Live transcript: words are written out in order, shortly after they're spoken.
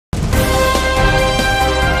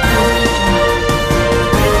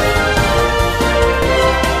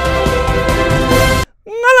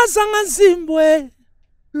Ngala sanga zimbwe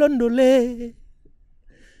Londole.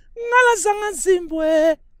 Ngala sanga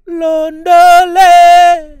zimbwe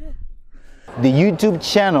Londole. The YouTube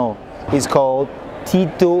channel is called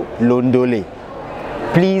Tito Londole.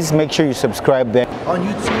 Please make sure you subscribe there. On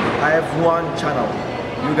YouTube, I have one channel.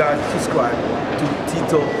 You guys subscribe to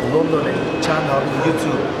Tito Londole channel on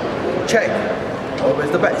YouTube. Check. Always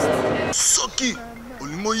the best. Soki,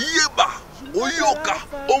 olimo yeba, oyoka,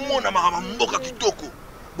 omona makamboka kitoko.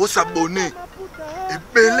 Vous abonnez. Et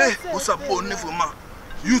belé, vous abonnez vraiment.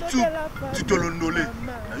 YouTube, Tito Londole.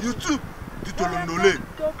 YouTube, Tito Londole.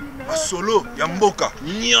 Ma solo, Yamboka.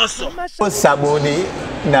 Nyoso. Vous abonnez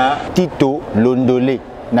na Tito Londole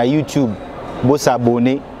na YouTube. Vous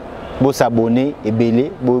abonnez et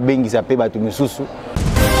belé, vous bengi zape batu misusu.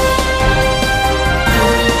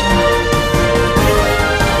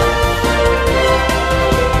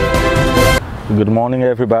 Good morning,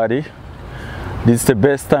 everybody. This is the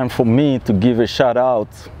best time for me to give a shout out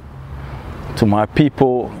to my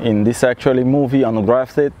people in this actually movie,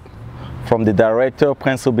 Undrafted, from the director,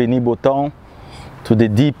 Prince Obeni Botan, to the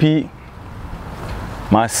DP,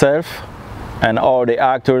 myself, and all the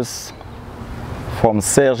actors, from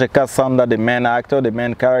Serge Kassanda, the main actor, the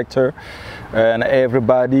main character, and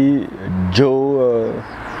everybody, Joe,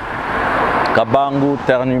 Kabangu,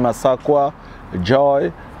 Ternu Masakwa,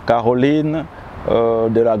 Joy, Caroline,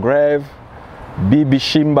 De La Grève, Bibi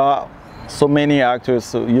Shimba, so many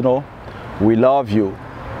actors, you know, we love you.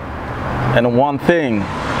 And one thing,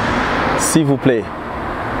 s'il vous plaît,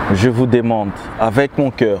 je vous demande avec mon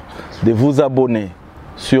cœur de vous abonner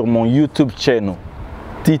sur mon YouTube channel,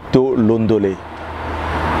 Tito Londole.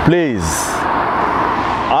 Please,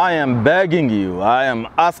 I am begging you, I am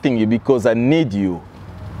asking you because I need you.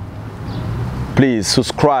 Please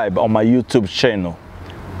subscribe on my YouTube channel,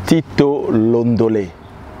 Tito Londole.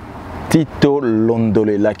 Tito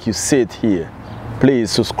Londole, like you said here.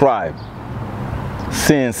 Please subscribe.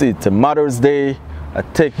 Since it's Mother's Day, I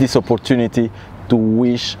take this opportunity to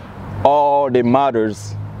wish all the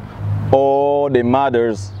mothers, all the mama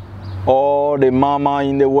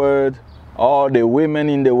in the world, all the women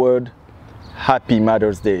in the world, happy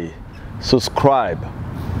Mother's Day. Subscribe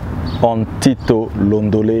on Tito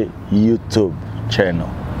Londole YouTube channel.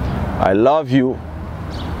 I love you.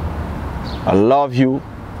 I love you.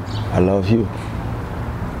 I love you.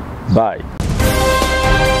 Bye.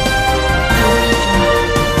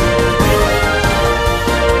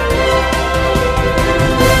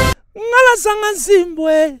 Ngala sanga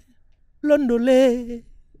zimbwe Londole.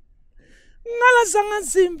 Ngala sanga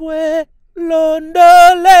zimbwe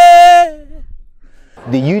Londole.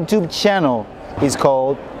 The YouTube channel is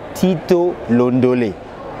called Tito Londole.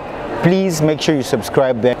 Please make sure you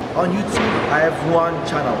subscribe there. On YouTube, I have one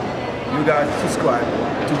channel. You guys subscribe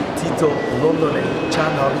to Tito Londole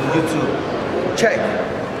channel on YouTube. Check.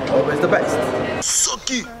 Always the best.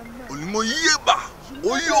 Soki, olimo yeba,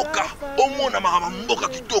 oyoka, omona makamboka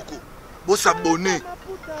kitoko. Vous abonnez.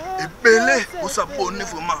 Et belé, vous abonnez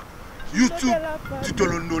vraiment. YouTube, Tito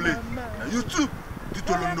Londole. YouTube,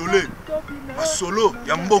 Tito Londole. Ma solo,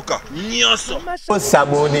 Yamboka. Nyoso. Vous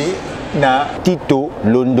abonnez na Tito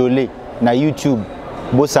Londole na YouTube.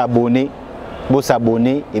 Vous abonnez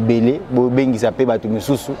et belé, vous bengi zape batu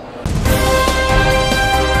misusu.